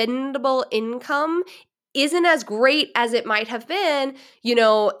 Expendable income isn't as great as it might have been,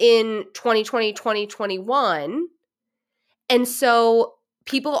 in 2020, 2021. And so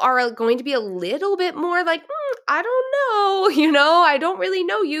people are going to be a little bit more like, I don't know, I don't really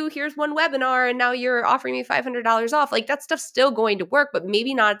know you. Here's one webinar and now you're offering me $500 off. Like, that stuff's still going to work, but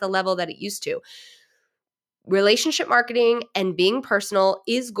maybe not at the level that it used to. relationship marketing and being personal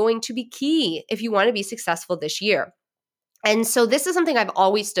is going to be key if you want to be successful this year. And so this is something I've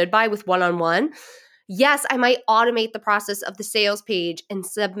always stood by with one-on-one. Yes, I might automate the process of the sales page and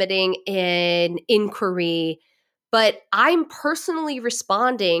submitting an inquiry, but I'm personally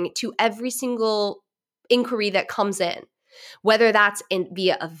responding to every single inquiry that comes in, whether that's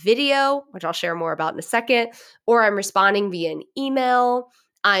via a video, which I'll share more about in a second, or I'm responding via an email.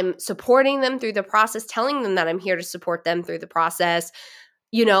 I'm supporting them through the process, telling them that I'm here to support them through the process.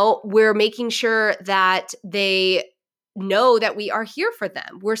 We're making sure that they know that we are here for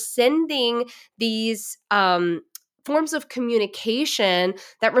them. We're sending these forms of communication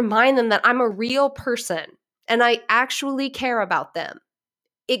that remind them that I'm a real person and I actually care about them.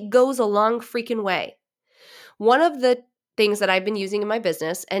 It goes a long freaking way. One of the things that I've been using in my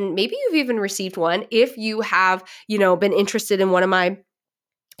business, and maybe you've even received one if you have, been interested in one of my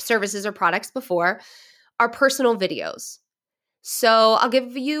services or products before, are personal videos. So I'll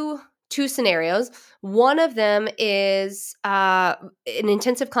give you 2 scenarios. One of them is an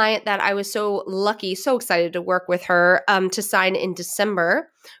intensive client that I was so lucky, so excited to work with her to sign in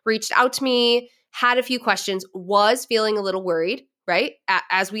December, reached out to me, had a few questions, was feeling a little worried, right?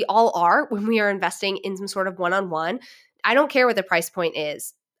 As we all are when we are investing in some sort of one-on-one. I don't care what the price point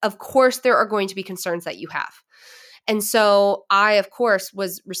is. Of course, there are going to be concerns that you have. And so I, of course,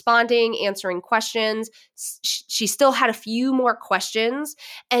 was responding, answering questions. She still had a few more questions.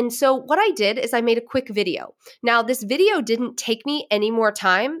 And so what I did is I made a quick video. Now, this video didn't take me any more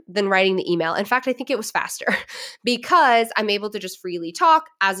time than writing the email. In fact, I think it was faster because I'm able to just freely talk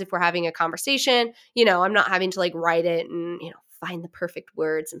as if we're having a conversation. I'm not having to write it and, find the perfect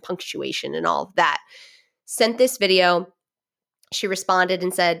words and punctuation and all of that. Sent this video. She responded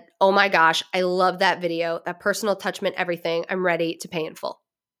and said, "Oh my gosh, I love that video. That personal touch meant everything. I'm ready to pay in full."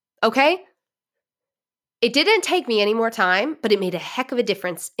 Okay? It didn't take me any more time, but it made a heck of a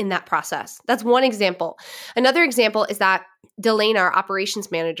difference in that process. That's one example. Another example is that Delana, our operations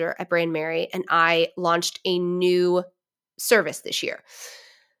manager at Brand Mary, and I launched a new service this year.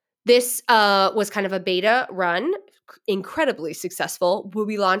 This was kind of a beta run, incredibly successful. We'll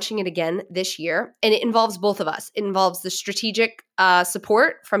be launching it again this year. And it involves both of us. It involves the strategic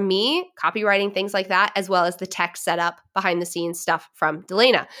support from me, copywriting, things like that, as well as the tech setup, behind the scenes stuff from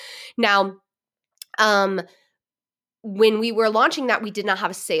Delana. Now, when we were launching that, we did not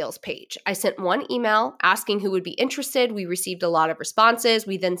have a sales page. I sent one email asking who would be interested. We received a lot of responses.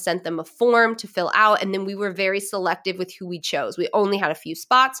 We then sent them a form to fill out, and then we were very selective with who we chose. We only had a few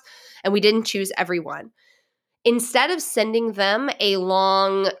spots, and we didn't choose everyone. Instead of sending them a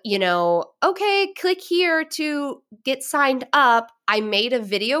long, okay, click here to get signed up, I made a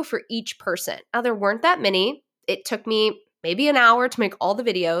video for each person. Now, there weren't that many. It took me maybe an hour to make all the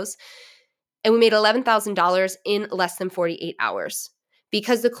videos. And we made $11,000 in less than 48 hours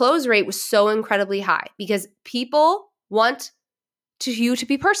because the close rate was so incredibly high, because people want you to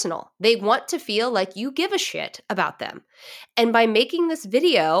be personal. They want to feel like you give a shit about them. And by making this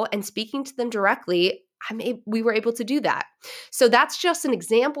video and speaking to them directly, we were able to do that. So that's just an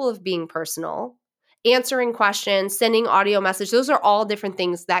example of being personal, answering questions, sending audio messages. Those are all different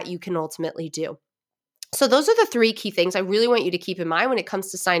things that you can ultimately do. So those are the 3 key things I really want you to keep in mind when it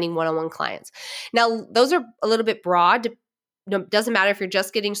comes to signing one-on-one clients. Now, those are a little bit broad. Doesn't matter if you're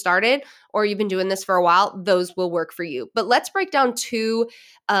just getting started or you've been doing this for a while, those will work for you. But let's break down 2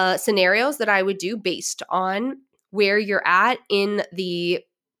 scenarios that I would do based on where you're at in the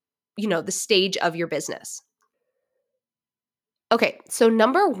stage of your business. Okay, so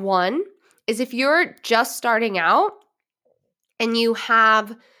number 1 is if you're just starting out and you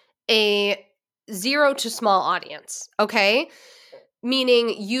have a 0 to small audience, okay?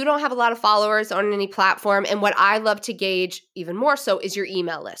 Meaning you don't have a lot of followers on any platform. And what I love to gauge even more so is your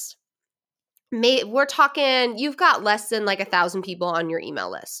email list. We're talking, you've got less than 1,000 people on your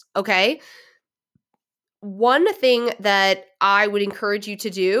email list, okay? One thing that I would encourage you to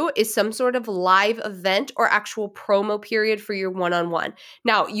do is some sort of live event or actual promo period for your one-on-one.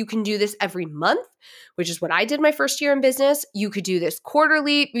 Now, you can do this every month, which is what I did my first year in business. You could do this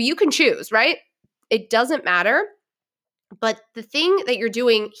quarterly. You can choose, right? It doesn't matter. But the thing that you're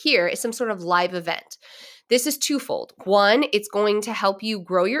doing here is some sort of live event. This is twofold. 1, it's going to help you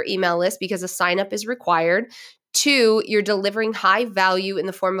grow your email list because a sign up is required. 2, you're delivering high value in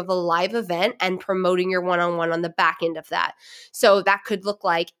the form of a live event and promoting your one-on-one on the back end of that. So that could look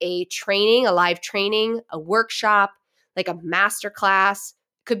like a training, a live training, a workshop, like a masterclass,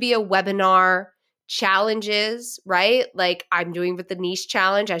 could be a webinar, challenges, right? Like I'm doing with the niche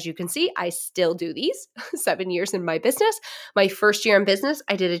challenge. As you can see, I still do these 7 years in my business. My first year in business,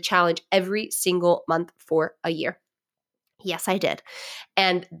 I did a challenge every single month for a year. Yes, I did.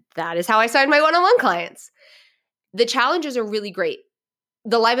 And that is how I signed my one-on-one clients. The challenges are really great.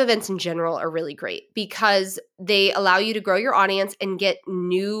 The live events in general are really great because they allow you to grow your audience and get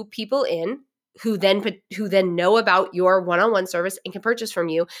new people in who then know about your one-on-one service and can purchase from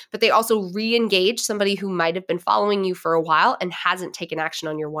you, but they also re-engage somebody who might have been following you for a while and hasn't taken action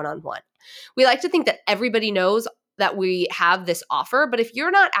on your one-on-one. We like to think that everybody knows that we have this offer, but if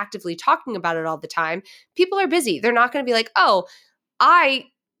you're not actively talking about it all the time, people are busy. They're not going to be like, oh, I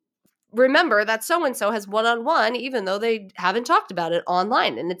remember that so-and-so has one-on-one, even though they haven't talked about it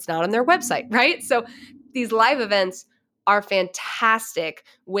online and it's not on their website, right? So these live events are fantastic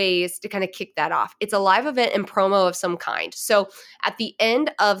ways to kind of kick that off. It's a live event and promo of some kind. So at the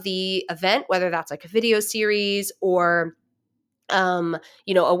end of the event, whether that's like a video series or a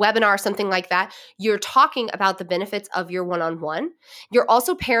webinar, something like that, you're talking about the benefits of your one-on-one. You're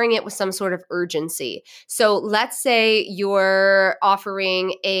also pairing it with some sort of urgency. So let's say you're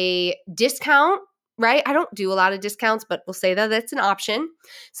offering a discount, right? I don't do a lot of discounts, but we'll say that that's an option.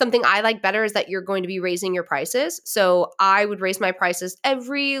 Something I like better is that you're going to be raising your prices. So I would raise my prices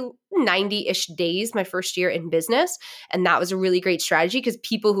every 90-ish days my first year in business. And that was a really great strategy because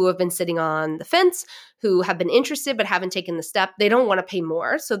people who have been sitting on the fence, who have been interested but haven't taken the step, they don't want to pay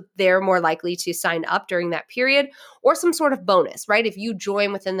more. So they're more likely to sign up during that period or some sort of bonus, right? If you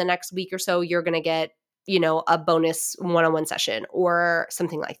join within the next week or so, you're going to get, a bonus one-on-one session or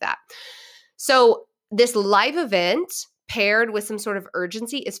something like that. So this live event paired with some sort of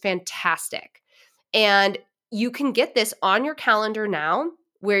urgency is fantastic. And you can get this on your calendar now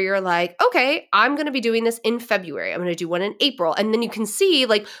where you're like, okay, I'm going to be doing this in February. I'm going to do one in April. And then you can see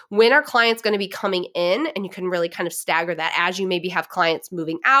like when are clients going to be coming in, and you can really kind of stagger that as you maybe have clients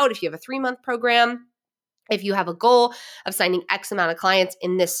moving out. If you have a 3-month program, if you have a goal of signing X amount of clients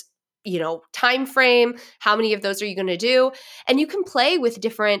in this time frame, how many of those are you going to do? And you can play with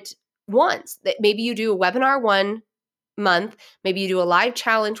different ones. That maybe you do a webinar one month, maybe you do a live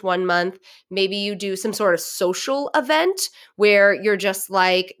challenge 1 month, maybe you do some sort of social event where you're just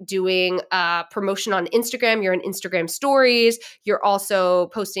like doing a promotion on Instagram, you're in Instagram stories, you're also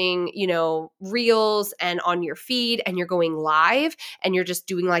posting, reels and on your feed, and you're going live and you're just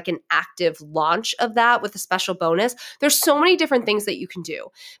doing like an active launch of that with a special bonus. There's so many different things that you can do.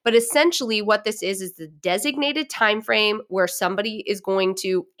 But essentially what this is the designated time frame where somebody is going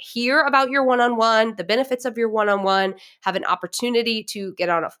to hear about your one-on-one, the benefits of your one-on-one, have an opportunity to get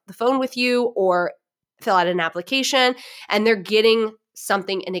on the phone with you or fill out an application, and they're getting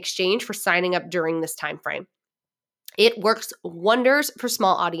something in exchange for signing up during this time frame. It works wonders for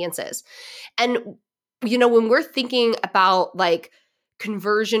small audiences. And when we're thinking about like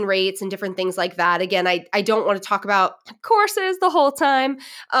conversion rates and different things like that, again, I don't want to talk about courses the whole time,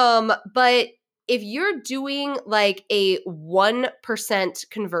 but if you're doing like a 1%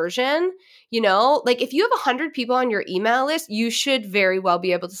 conversion, like if you have 100 people on your email list, you should very well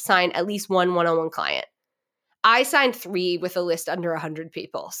be able to sign at least one one-on-one client. I signed 3 with a list under 100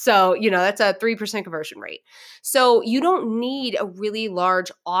 people. So, that's a 3% conversion rate. So you don't need a really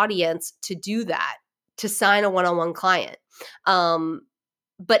large audience to do that, to sign a one-on-one client.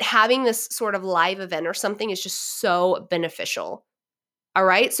 But having this sort of live event or something is just so beneficial. All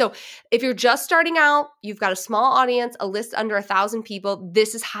right. So if you're just starting out, you've got a small audience, a list under 1,000 people,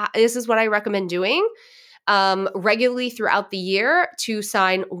 this is what I recommend doing regularly throughout the year to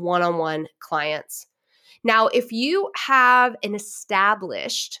sign one-on-one clients. Now, if you have an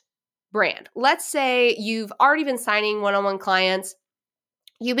established brand, let's say you've already been signing one-on-one clients,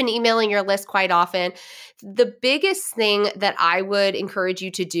 you've been emailing your list quite often, the biggest thing that I would encourage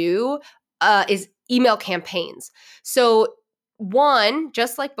you to do is email campaigns. So one,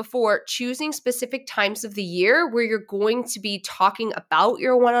 just like before, choosing specific times of the year where you're going to be talking about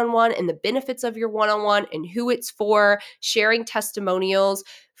your one-on-one and the benefits of your one-on-one and who it's for, sharing testimonials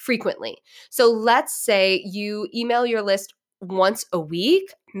frequently. So let's say you email your list once a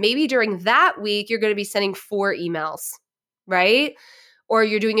week. Maybe during that week, you're going to be sending 4 emails, right? Or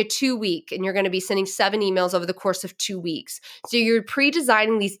you're doing a 2-week and you're going to be sending 7 emails over the course of 2 weeks. So you're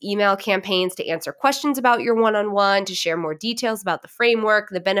pre-designing these email campaigns to answer questions about your one-on-one, to share more details about the framework,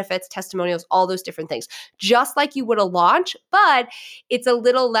 the benefits, testimonials, all those different things, just like you would a launch, but it's a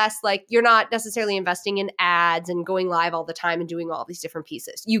little less like you're not necessarily investing in ads and going live all the time and doing all these different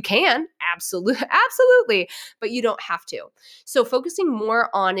pieces. You can, absolutely, but you don't have to. So focusing more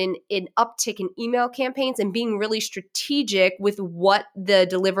on an uptick in email campaigns and being really strategic with what the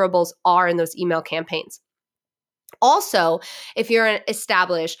deliverables are in those email campaigns. Also, if you're an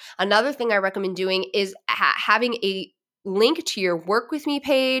established, another thing I recommend doing is having a link to your work with me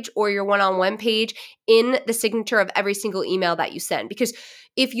page or your one-on-one page in the signature of every single email that you send. Because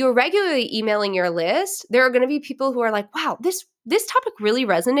if you're regularly emailing your list, there are going to be people who are like, wow, this topic really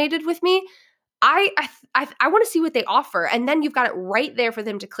resonated with me. I want to see what they offer. And then you've got it right there for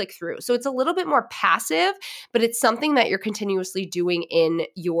them to click through. So it's a little bit more passive, but it's something that you're continuously doing in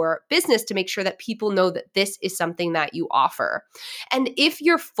your business to make sure that people know that this is something that you offer. And if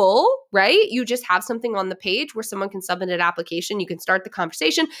you're full, right, you just have something on the page where someone can submit an application, you can start the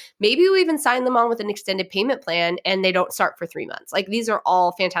conversation. Maybe you even sign them on with an extended payment plan and they don't start for 3 months. Like these are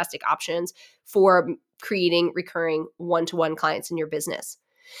all fantastic options for creating recurring one-to-one clients in your business.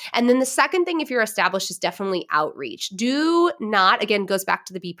 And then the second thing, if you're established, is definitely outreach. Do not, again, goes back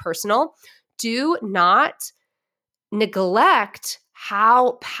to the be personal, do not neglect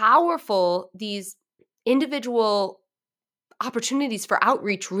how powerful these individual opportunities for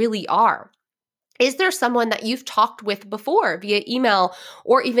outreach really are. Is there someone that you've talked with before via email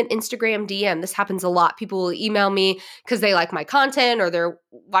or even Instagram DM? This happens a lot. People will email me because they like my content or they're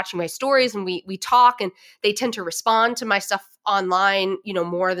watching my stories and we talk, and they tend to respond to my stuff online,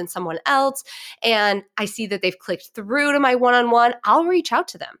 more than someone else. And I see that they've clicked through to my one-on-one. I'll reach out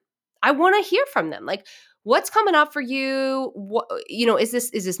to them. I want to hear from them. Like, what's coming up for you? What, is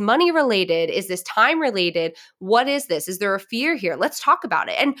this money related? Is this time related? What is this? Is there a fear here? Let's talk about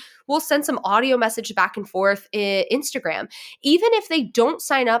it. And we'll send some audio message back and forth in Instagram. Even if they don't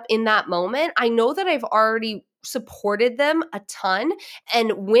sign up in that moment, I know that I've already supported them a ton.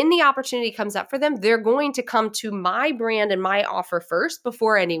 And when the opportunity comes up for them, they're going to come to my brand and my offer first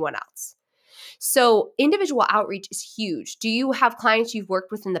before anyone else. So individual outreach is huge. Do you have clients you've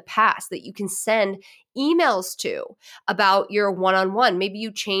worked with in the past that you can send emails to about your one-on-one? Maybe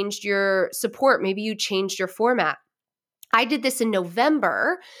you changed your support. Maybe you changed your format. I did this in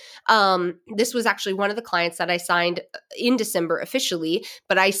November. This was actually one of the clients that I signed in December officially,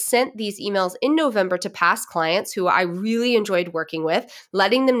 but I sent these emails in November to past clients who I really enjoyed working with,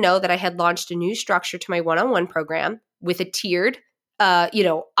 letting them know that I had launched a new structure to my one-on-one program with a tiered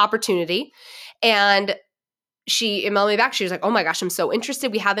opportunity. And she emailed me back. She was like, oh my gosh, I'm so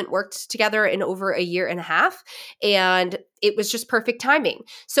interested. We haven't worked together in over a year and a half. And it was just perfect timing.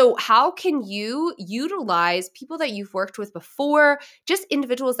 So how can you utilize people that you've worked with before, just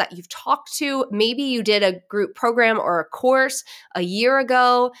individuals that you've talked to? Maybe you did a group program or a course a year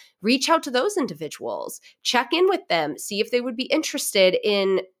ago. Reach out to those individuals, check in with them, see if they would be interested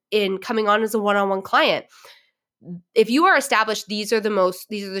in coming on as a one-on-one client. If you are established, these are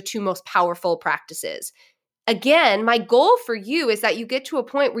the two most powerful practices. Again, my goal for you is that you get to a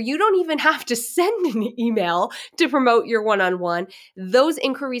point where you don't even have to send an email to promote your one-on-one. Those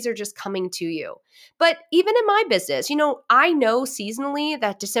inquiries are just coming to you. But even in my business, I know seasonally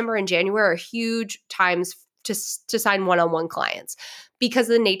that December and January are huge times to sign one-on-one clients because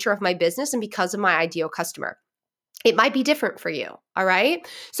of the nature of my business and because of my ideal customer. It might be different for you, all right?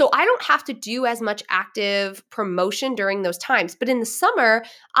 So I don't have to do as much active promotion during those times. But in the summer,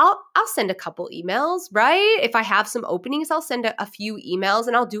 I'll send a couple emails, right? If I have some openings, I'll send a few emails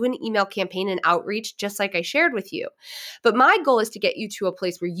and I'll do an email campaign and outreach just like I shared with you. But my goal is to get you to a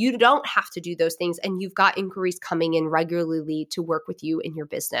place where you don't have to do those things and you've got inquiries coming in regularly to work with you in your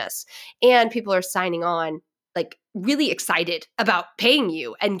business. And people are signing on, like really excited about paying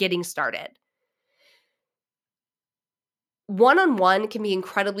you and getting started. One-on-one can be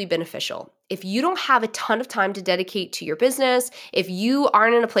incredibly beneficial. If you don't have a ton of time to dedicate to your business, if you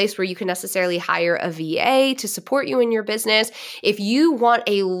aren't in a place where you can necessarily hire a VA to support you in your business, if you want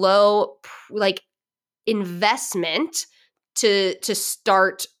a low investment to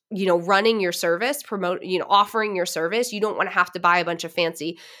start, running your service, offering your service, you don't want to have to buy a bunch of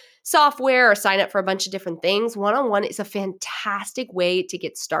fancy software or sign up for a bunch of different things. One-on-one is a fantastic way to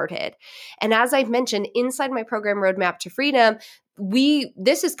get started. And as I've mentioned, inside my program Roadmap to Freedom,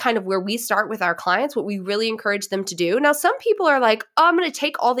 this is kind of where we start with our clients, what we really encourage them to do. Now, some people are like, oh, I'm going to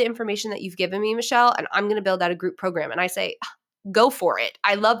take all the information that you've given me, Michelle, and I'm going to build out a group program. And I say, go for it.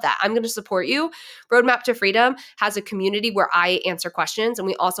 I love that. I'm going to support you. Roadmap to Freedom has a community where I answer questions, and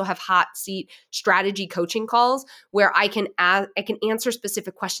we also have hot seat strategy coaching calls where I can answer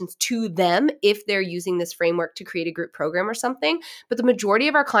specific questions to them if they're using this framework to create a group program or something. But the majority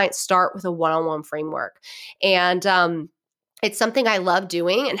of our clients start with a one-on-one framework. And it's something I love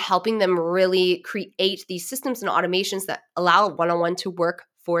doing and helping them really create these systems and automations that allow one-on-one to work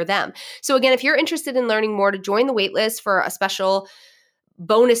for them. So again, if you're interested in learning more, to join the waitlist for a special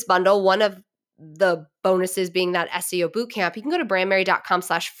bonus bundle, one of the bonuses being that SEO bootcamp, you can go to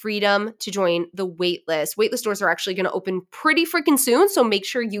brandmerry.com/freedom to join the waitlist. Waitlist doors are actually going to open pretty freaking soon, so make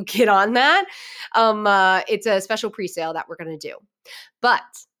sure you get on that. It's a special pre-sale that we're going to do. But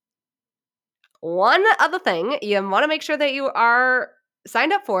one other thing you want to make sure that you are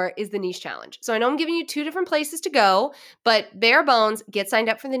signed up for is the Niche Challenge. So I know I'm giving you 2 different places to go, but bare bones, get signed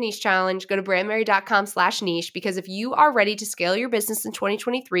up for the Niche Challenge. Go to brandmerry.com/niche, because if you are ready to scale your business in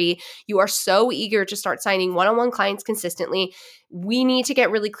 2023, you are so eager to start signing one-on-one clients consistently. We need to get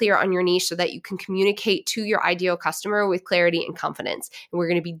really clear on your niche so that you can communicate to your ideal customer with clarity and confidence. And we're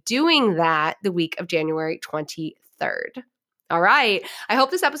going to be doing that the week of January 23rd. All right. I hope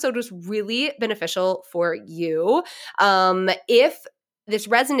this episode was really beneficial for you. If this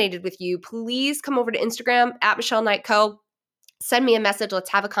resonated with you, please come over to Instagram at Michelle Knight Co. Send me a message. Let's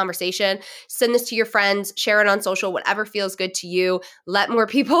have a conversation. Send this to your friends. Share it on social, whatever feels good to you. Let more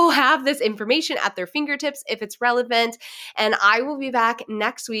people have this information at their fingertips if it's relevant. And I will be back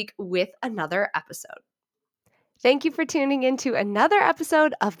next week with another episode. Thank you for tuning in to another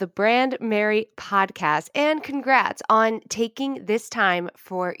episode of the Brand Merry podcast, and congrats on taking this time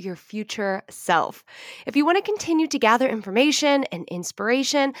for your future self. If you want to continue to gather information and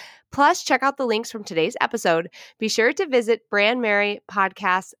inspiration, plus check out the links from today's episode, be sure to visit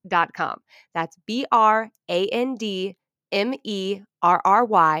brandmerrypodcast.com. That's BRANDMERRY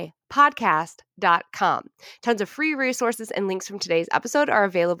podcast.com. Tons of free resources and links from today's episode are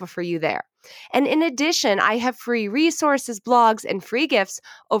available for you there. And in addition, I have free resources, blogs, and free gifts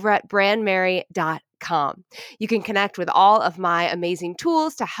over at brandmerry.com. You can connect with all of my amazing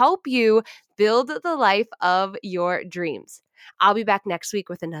tools to help you build the life of your dreams. I'll be back next week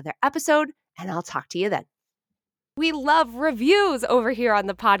with another episode, and I'll talk to you then. We love reviews over here on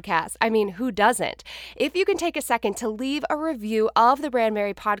the podcast. I mean, who doesn't? If you can take a second to leave a review of the Brand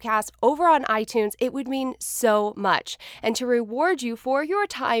Merry podcast over on iTunes, it would mean so much. And to reward you for your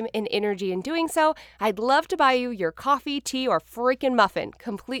time and energy in doing so, I'd love to buy you your coffee, tea, or freaking muffin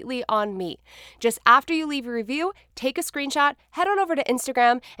completely on me. Just after you leave a review, take a screenshot, head on over to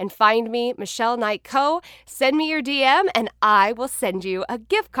Instagram and find me, Michelle Knight Co. Send me your DM and I will send you a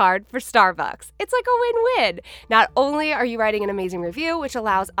gift card for Starbucks. It's like a win-win. Not only are you writing an amazing review, which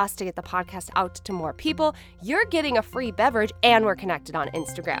allows us to get the podcast out to more people, you're getting a free beverage and we're connected on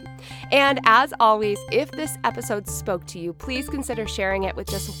Instagram. And as always, if this episode spoke to you, please consider sharing it with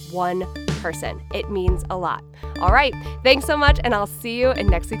just one person. It means a lot. All right. Thanks so much, and I'll see you in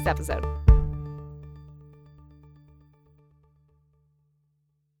next week's episode.